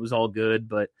goals, and it was all good.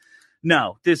 But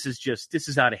no, this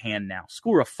is out of hand now.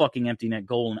 Score a fucking empty net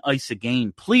goal and ice a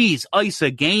game. Please, ice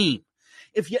a game.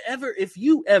 If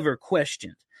you ever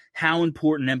questioned how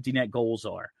important empty net goals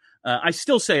are, I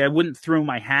still say I wouldn't throw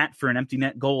my hat for an empty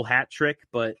net goal hat trick,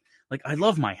 but like, I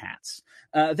love my hats.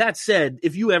 That said,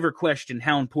 if you ever question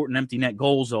how important empty net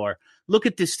goals are, look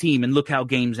at this team and look how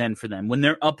games end for them. When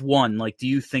they're up 1, like, do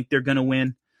you think they're going to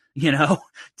win? Do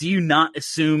you not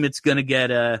assume it's going to get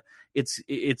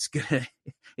it's going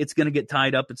to get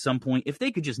tied up at some point? If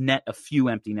they could just net a few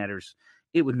empty netters,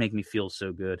 it would make me feel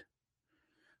so good.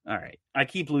 All right. I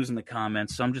keep losing the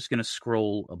comments, so I'm just going to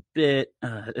scroll a bit.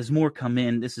 As more come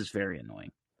in, this is very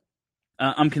annoying.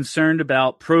 I'm concerned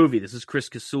about Provy. This is Chris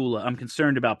Kasula. I'm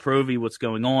concerned about Provy. What's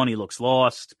going on? He looks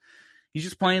lost. He's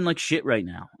just playing like shit right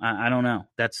now. I don't know.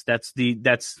 That's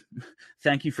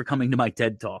thank you for coming to my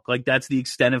TED Talk. Like, that's the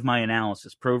extent of my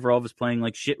analysis. Provorov is playing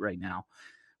like shit right now.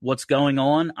 what's going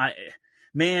on. I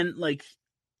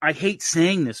hate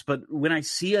saying this, but when I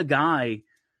see a guy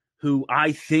who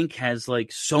I think has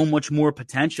like so much more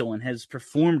potential and has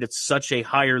performed at such a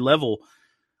higher level,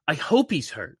 I hope he's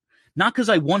hurt. Not because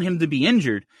I want him to be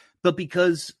injured, but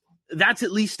because that's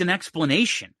at least an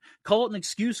explanation. Call it an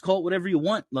excuse, call it whatever you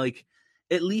want. Like,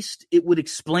 at least it would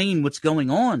explain what's going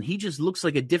on. He just looks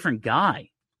like a different guy.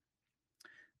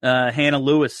 Hannah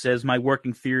Lewis says, my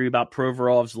working theory about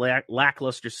Provorov's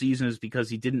lackluster season is because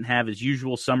he didn't have his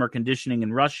usual summer conditioning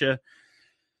in Russia.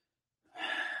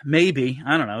 Maybe.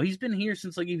 I don't know. He's been here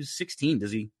since like he was 16.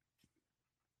 Does he?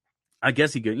 I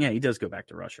guess he does go back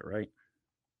to Russia, right?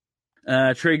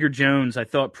 Traeger Jones, I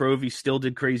thought Provy still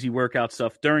did crazy workout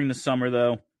stuff during the summer,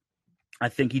 though. I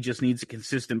think he just needs a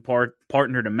consistent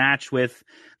partner to match with.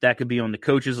 That could be on the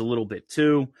coaches a little bit,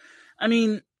 too. I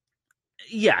mean,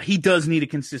 yeah, he does need a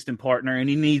consistent partner, and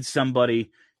he needs somebody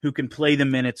who can play the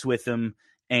minutes with him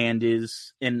and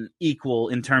is an equal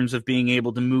in terms of being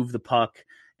able to move the puck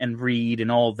and read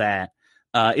and all that.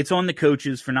 It's on the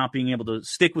coaches for not being able to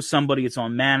stick with somebody. It's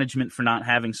on management for not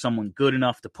having someone good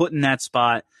enough to put in that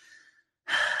spot.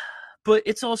 But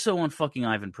it's also on fucking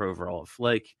Ivan Provorov.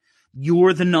 Like,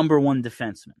 you're the number one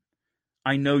defenseman.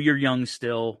 I know you're young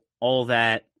still, all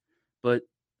that, but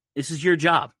this is your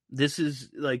job. This is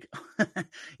like,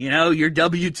 your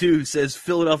W-2 says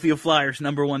Philadelphia Flyers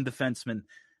number one defenseman.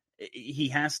 He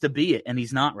has to be it, and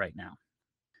he's not right now.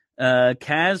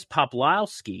 Kaz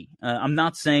Poplowski. I'm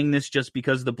not saying this just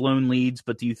because of the blown leads,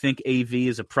 but do you think AV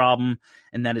is a problem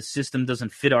and that his system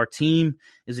doesn't fit our team?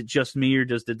 Is it just me, or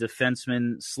does the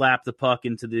defenseman slap the puck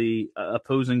into the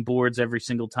opposing boards every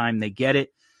single time they get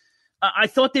it? I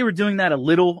thought they were doing that a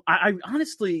little. I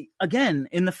honestly, again,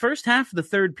 in the first half of the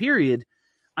third period,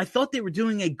 I thought they were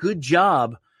doing a good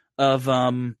job of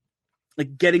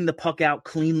getting the puck out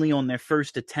cleanly on their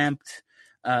first attempt.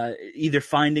 Either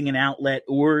finding an outlet,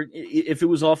 or if it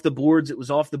was off the boards, it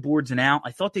was off the boards and out. I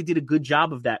thought they did a good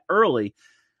job of that early.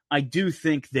 I do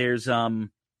think there's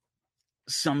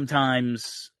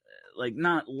sometimes like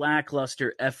not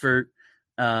lackluster effort,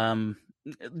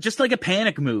 just like a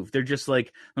panic move. They're just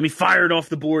like, let me fire it off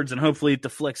the boards and hopefully it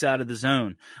deflects out of the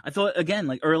zone. I thought, again,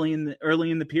 like early in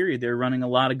the period, they're running a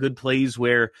lot of good plays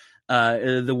where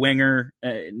the winger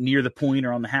near the point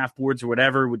or on the half boards or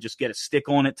whatever would just get a stick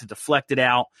on it to deflect it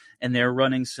out, and they're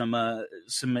running some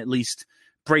at least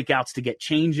breakouts to get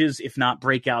changes, if not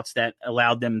breakouts that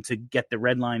allowed them to get the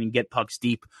red line and get pucks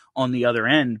deep on the other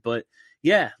end. But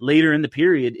yeah, later in the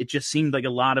period, it just seemed like a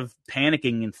lot of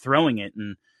panicking and throwing it.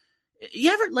 And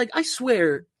you ever, like, I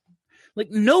swear,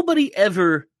 like no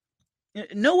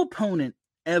opponent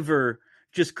ever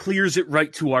just clears it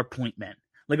right to our point men.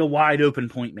 Like a wide open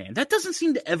point man. That doesn't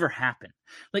seem to ever happen.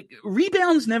 Like,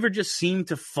 rebounds never just seem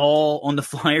to fall on the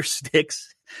Flyer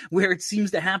sticks, where it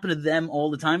seems to happen to them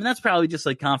all the time. And that's probably just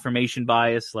like confirmation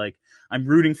bias. Like, I'm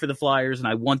rooting for the Flyers and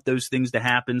I want those things to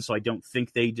happen, so I don't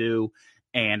think they do.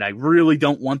 And I really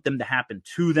don't want them to happen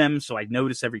to them, so I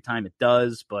notice every time it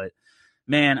does. But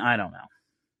man, I don't know.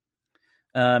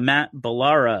 Matt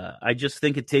Ballara, I just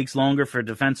think it takes longer for a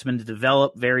defenseman to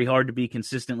develop. Very hard to be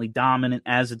consistently dominant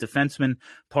as a defenseman.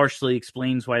 Partially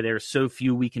explains why there are so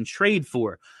few we can trade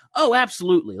for. Oh,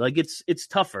 absolutely. Like, it's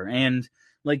tougher. And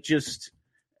like, just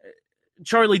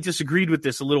Charlie disagreed with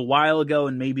this a little while ago,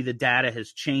 and maybe the data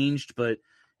has changed. But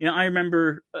I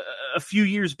remember a few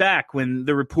years back when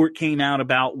the report came out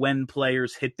about when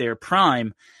players hit their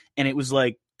prime, and it was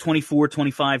like 24,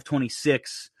 25,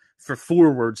 26. For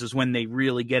forwards is when they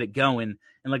really get it going.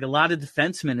 And like a lot of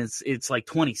defensemen, it's like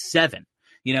 27.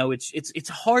 It's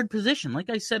a hard position.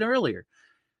 Like I said earlier,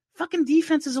 fucking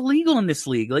defense is illegal in this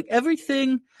league. Like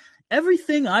everything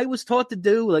I was taught to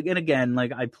do, like, and again,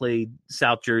 like I played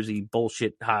South Jersey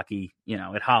bullshit hockey,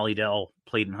 at Hollydale,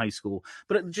 played in high school,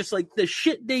 but just like the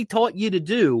shit they taught you to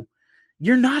do,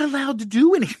 you're not allowed to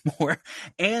do anymore.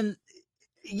 And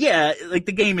yeah, like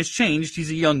the game has changed.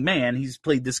 He's a young man. He's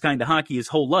played this kind of hockey his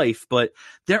whole life, but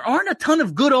there aren't a ton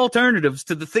of good alternatives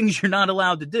to the things you're not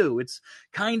allowed to do. It's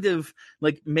kind of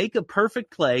like make a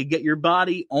perfect play, get your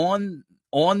body on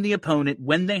the opponent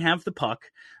when they have the puck,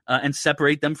 and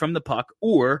separate them from the puck,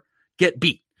 or get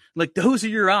beat. Like, those are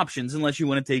your options unless you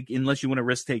want to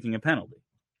risk taking a penalty.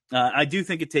 I do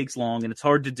think it takes long and it's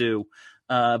hard to do,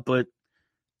 but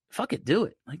fuck it, do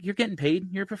it. Like, you're getting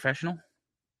paid. You're a professional.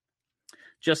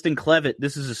 Justin Clevitt,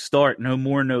 this is a start, no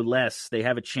more, no less. They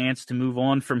have a chance to move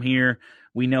on from here.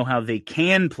 We know how they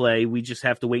can play. We just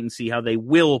have to wait and see how they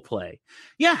will play.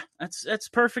 Yeah, that's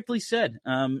perfectly said.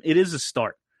 It is a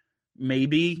start.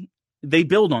 Maybe they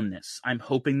build on this. I'm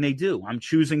hoping they do. I'm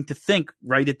choosing to think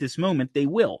right at this moment they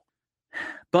will.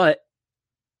 But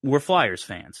we're Flyers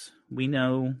fans. We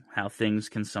know how things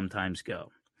can sometimes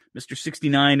go. Mr.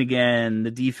 69 again,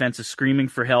 the defense is screaming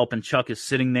for help, and Chuck is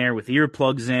sitting there with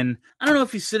earplugs in. I don't know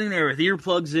if he's sitting there with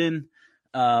earplugs in.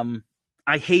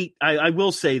 I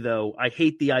will say, though, I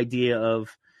hate the idea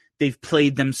of they've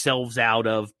played themselves out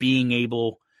of being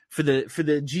able, for the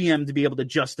GM to be able to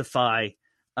justify,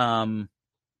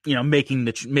 making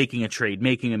a trade,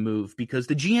 making a move, because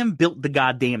the GM built the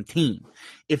goddamn team.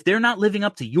 If they're not living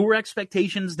up to your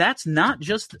expectations, that's not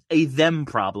just a them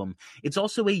problem. It's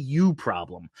also a you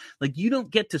problem. Like, you don't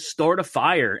get to start a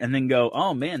fire and then go,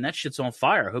 oh man, that shit's on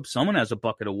fire. I hope someone has a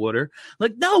bucket of water.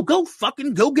 Like, no, go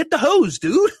get the hose,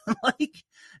 dude. Like,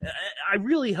 I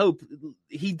really hope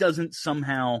he doesn't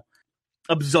somehow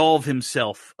absolve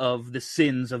himself of the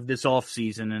sins of this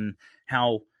offseason and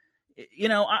how,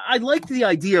 I like the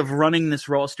idea of running this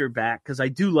roster back, because I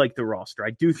do like the roster.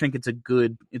 I do think it's a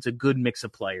good mix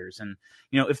of players. And,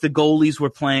 if the goalies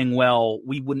were playing well,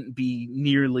 we wouldn't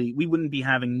be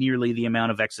having nearly the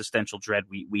amount of existential dread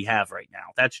we have right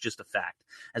now. That's just a fact.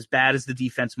 As bad as the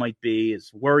defense might be, as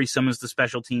worrisome as the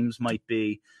special teams might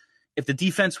be, if the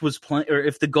defense was playing, or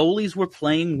if the goalies were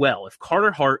playing well, if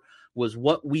Carter Hart was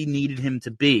what we needed him to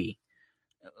be,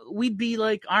 we'd be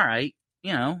like, all right,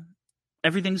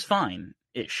 everything's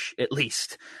fine-ish, at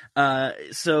least. Where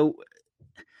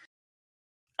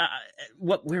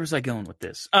was I going with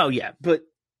this? Oh, yeah, but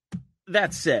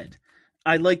that said,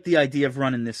 I like the idea of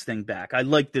running this thing back. I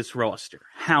like this roster.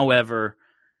 However,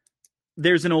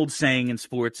 there's an old saying in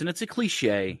sports, and it's a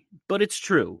cliche, but it's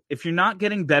true. If you're not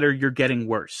getting better, you're getting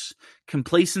worse.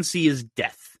 Complacency is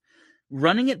death.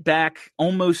 Running it back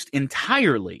almost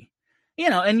entirely,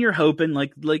 and you're hoping,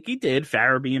 like he did,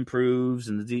 Farabee improves,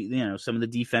 and some of the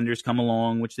defenders come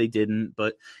along, which they didn't.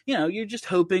 But you're just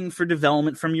hoping for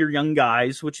development from your young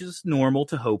guys, which is normal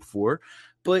to hope for.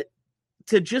 But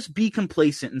to just be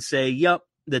complacent and say, "Yep,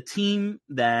 the team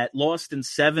that lost in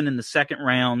 7 in the second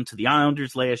round to the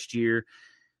Islanders last year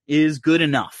is good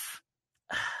enough."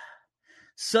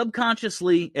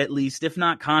 Subconsciously, at least, if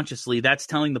not consciously, that's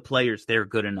telling the players they're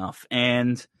good enough.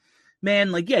 And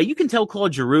man, you can tell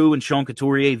Claude Giroux and Sean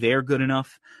Couturier they're good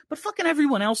enough, but fucking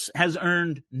everyone else has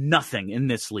earned nothing in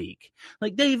this league.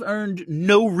 Like, they've earned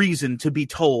no reason to be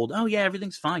told, oh yeah,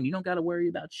 everything's fine, you don't got to worry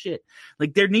about shit.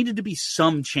 Like, there needed to be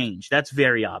some change. That's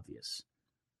very obvious.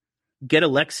 Get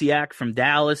Alexiak from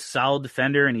Dallas, solid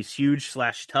defender, and he's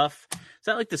huge/tough. Is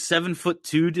that like the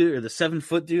 7'2" dude, or the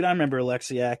 7-foot dude? I remember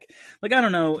Alexiak. Like, I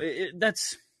don't know.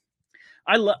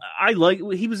 I like.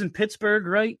 He was in Pittsburgh,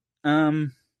 right? I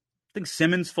think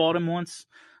Simmons fought him once.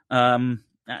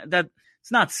 That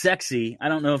it's not sexy. I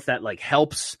don't know if that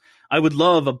helps. I would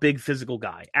love a big physical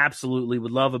guy. Absolutely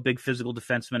would love a big physical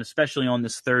defenseman, especially on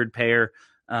this third pair.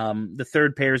 The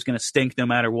third pair is going to stink no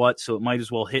matter what, so it might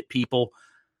as well hit people.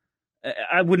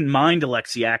 I wouldn't mind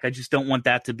Alexiak. I just don't want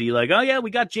that to be like, oh yeah, we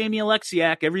got Jamie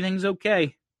Alexiak, everything's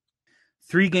okay.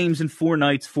 3 games in 4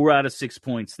 nights, 4 out of 6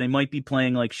 points. They might be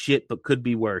playing like shit, but could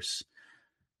be worse.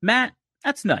 Matt,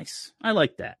 that's nice. I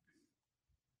like that.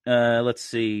 Let's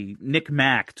see. Nick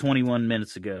Mack, 21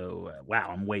 minutes ago. Wow,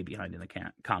 I'm way behind in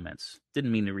the comments.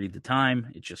 Didn't mean to read the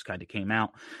time. It just kind of came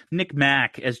out. Nick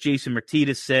Mack, as Jason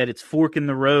Martinez said, it's fork in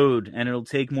the road, and it'll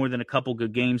take more than a couple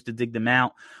good games to dig them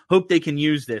out. Hope they can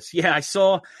use this. Yeah, I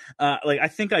saw, I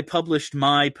think I published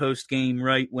my post-game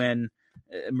right when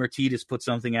Martinez put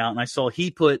something out, and I saw he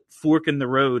put fork in the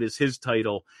road as his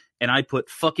title, and I put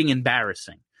fucking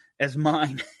embarrassing as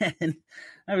mine. And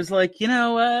I was like,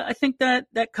 I think that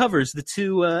covers the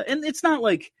two. And it's not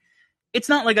like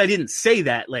I didn't say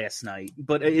that last night,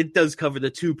 but it does cover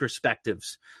the two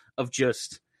perspectives of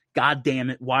just, God damn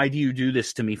it, why do you do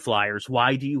this to me, Flyers?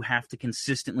 Why do you have to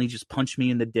consistently just punch me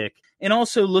in the dick? And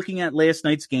also looking at last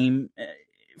night's game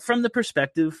from the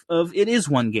perspective of, it is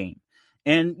one game.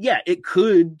 And yeah, it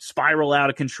could spiral out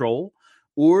of control,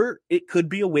 or it could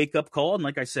be a wake-up call. And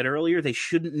like I said earlier, they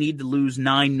shouldn't need to lose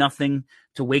 9-0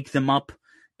 to wake them up.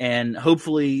 And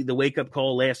hopefully the wake-up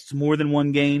call lasts more than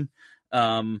one game.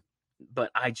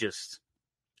 But I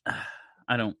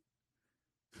don't.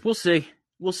 We'll see.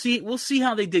 We'll see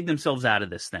how they dig themselves out of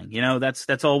this thing.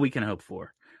 That's all we can hope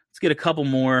for. Let's get a couple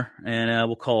more, and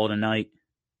we'll call it a night.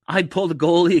 I'd pull the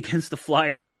goalie against the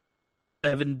Flyers.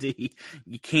 7D.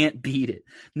 You can't beat it.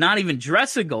 Not even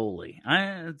dress a goalie.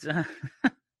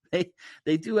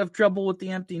 They do have trouble with the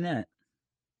empty net.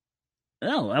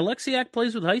 Oh, Alexiak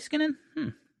plays with Heiskanen?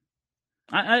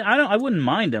 I wouldn't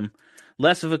mind him.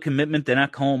 Less of a commitment than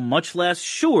Ekholm, much less,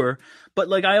 sure.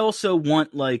 But I also want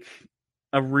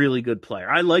a really good player.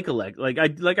 I like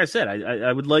I said,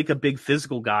 I would like a big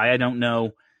physical guy. I don't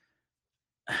know.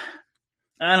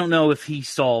 I don't know if he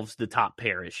solves the top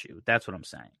pair issue. That's what I'm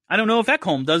saying. I don't know if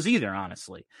Ekholm does either,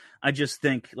 honestly. I just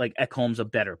think like Ekholm's a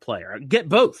better player. Get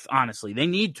both, honestly. They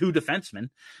need two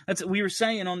defensemen. That's what we were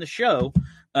saying on the show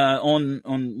on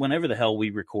whenever the hell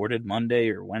we recorded, Monday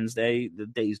or Wednesday. The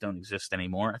days don't exist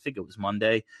anymore. I think it was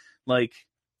Monday. Like,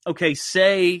 okay,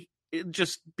 say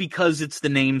just because it's the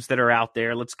names that are out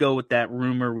there, let's go with that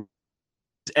rumor.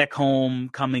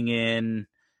 Ekholm coming in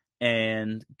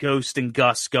and Ghost and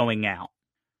Gus going out.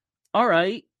 All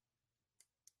right.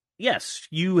 Yes,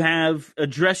 you have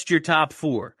addressed your top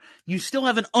four. You still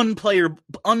have an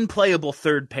unplayable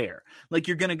third pair. Like,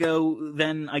 you're going to go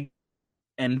then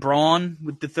and Braun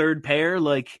with the third pair.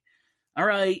 Like, all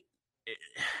right.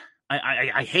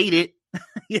 I hate it.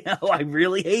 I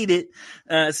really hate it.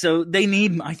 So they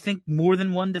need, I think, more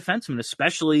than one defenseman,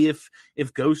 especially if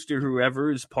Ghost or whoever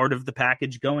is part of the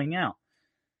package going out.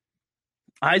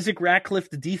 Isaac Ratcliffe,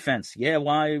 the defense. Yeah,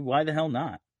 why the hell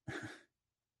not?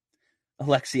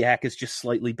 Alexiak is just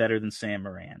slightly better than Sam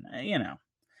Moran.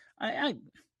 I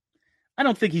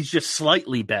don't think he's just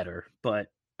slightly better, but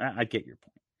I get your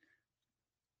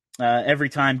point. Every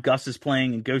time Gus is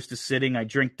playing and Ghost is sitting, I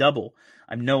drink double.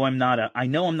 I know I'm not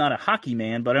a hockey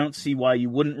man, but I don't see why you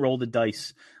wouldn't roll the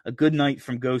dice. A good night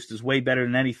from Ghost is way better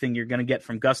than anything you're going to get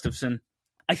from Gustafsson.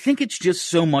 I think it's just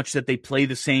so much that they play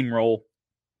the same role,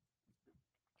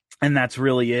 and that's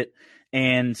really it.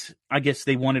 And I guess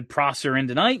they wanted Prosser in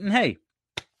tonight, and hey,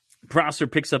 Prosser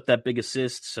picks up that big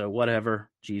assist, so whatever.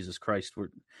 Jesus Christ, we're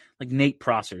like Nate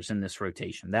Prosser's in this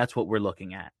rotation. That's what we're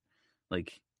looking at.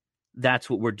 Like, that's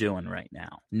what we're doing right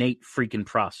now. Nate freaking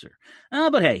Prosser.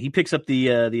 But hey, he picks up the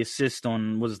assist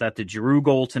on, what is that, the Giroux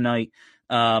goal tonight.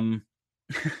 I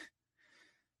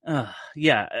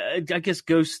guess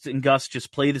Ghost and Gus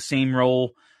just play the same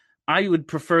role. I would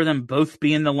prefer them both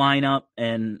be in the lineup,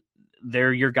 and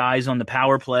they're your guys on the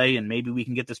power play, and maybe we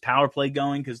can get this power play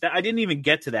going, because I didn't even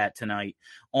get to that tonight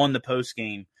on the post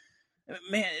game.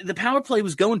 Man, the power play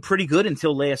was going pretty good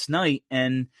until last night,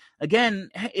 and again,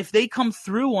 if they come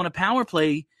through on a power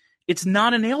play, it's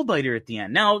not a nail biter at the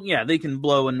end. Now, yeah, they can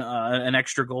blow an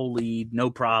extra goal lead,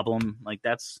 no problem. Like,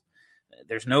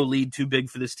 there's no lead too big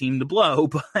for this team to blow,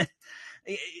 but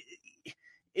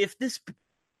if this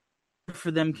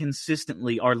for them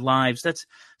consistently our lives, that's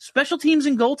special teams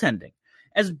and goaltending.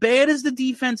 As bad as the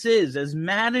defense is, as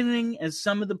maddening as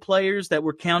some of the players that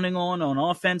we're counting on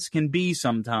offense can be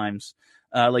sometimes,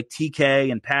 like TK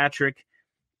and Patrick,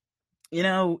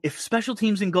 if special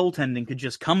teams and goaltending could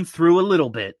just come through a little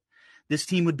bit, this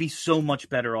team would be so much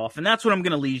better off. And that's what I'm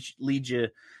going to lead you.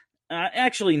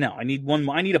 Actually, no, I need one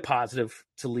more. I need a positive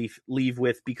to leave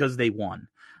with, because they won.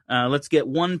 Let's get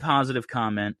one positive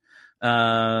comment.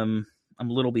 I'm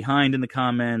a little behind in the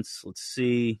comments. Let's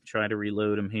see. Try to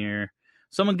reload them here.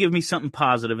 Someone give me something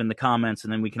positive in the comments,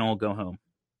 and then we can all go home.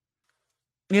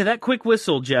 Yeah, that quick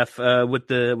whistle, Jeff, with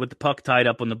the puck tied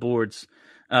up on the boards,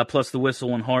 plus the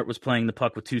whistle when Hart was playing the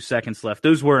puck with 2 seconds left.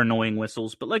 Those were annoying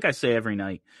whistles, but like I say every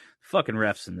night, fucking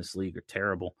refs in this league are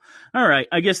terrible. All right,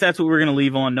 I guess that's what we're going to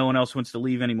leave on. No one else wants to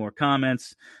leave any more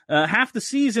comments. Half the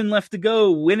season left to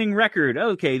go, winning record.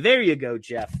 Okay, there you go,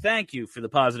 Jeff. Thank you for the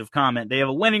positive comment. They have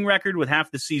a winning record with half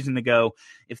the season to go.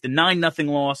 If the 9-0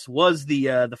 loss was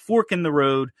the fork in the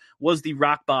road, was the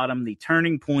rock bottom, the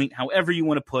turning point, however you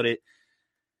want to put it,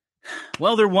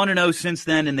 well, they're 1-0 since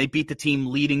then, and they beat the team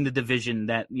leading the division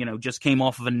that, just came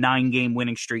off of a 9-game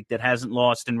winning streak that hasn't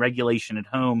lost in regulation at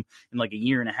home in like a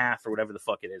year and a half or whatever the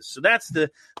fuck it is. So that's the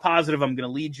positive I'm going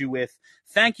to lead you with.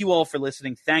 Thank you all for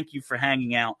listening. Thank you for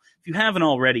hanging out. If you haven't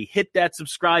already, hit that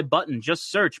subscribe button.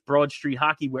 Just search Broad Street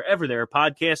Hockey wherever there are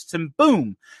podcasts, and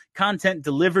boom, content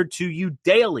delivered to you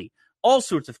daily. All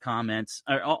sorts of content.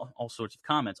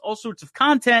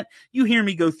 You hear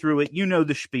me go through it. You know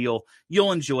the spiel.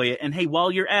 You'll enjoy it. And hey, while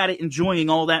you're at it, enjoying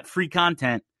all that free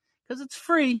content, because it's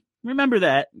free. Remember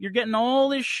that. You're getting all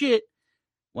this shit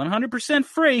 100%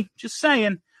 free. Just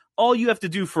saying. All you have to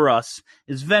do for us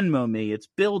is Venmo me. It's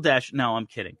Bill Dash. No, I'm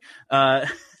kidding.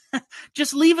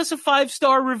 Just leave us a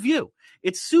 5-star review.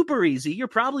 It's super easy. You're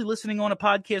probably listening on a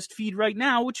podcast feed right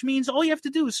now, which means all you have to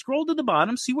do is scroll to the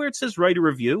bottom, see where it says write a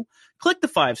review, click the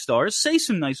 5 stars, say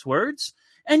some nice words,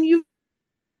 and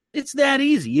it's that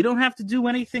easy. You don't have to do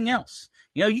anything else.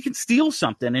 You can steal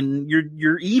something and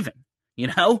you're even.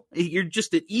 You're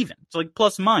just at even. It's like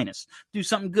plus minus. Do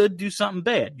something good, do something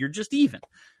bad. You're just even.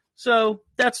 So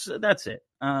that's it.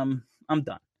 I'm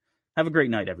done. Have a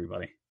great night, everybody.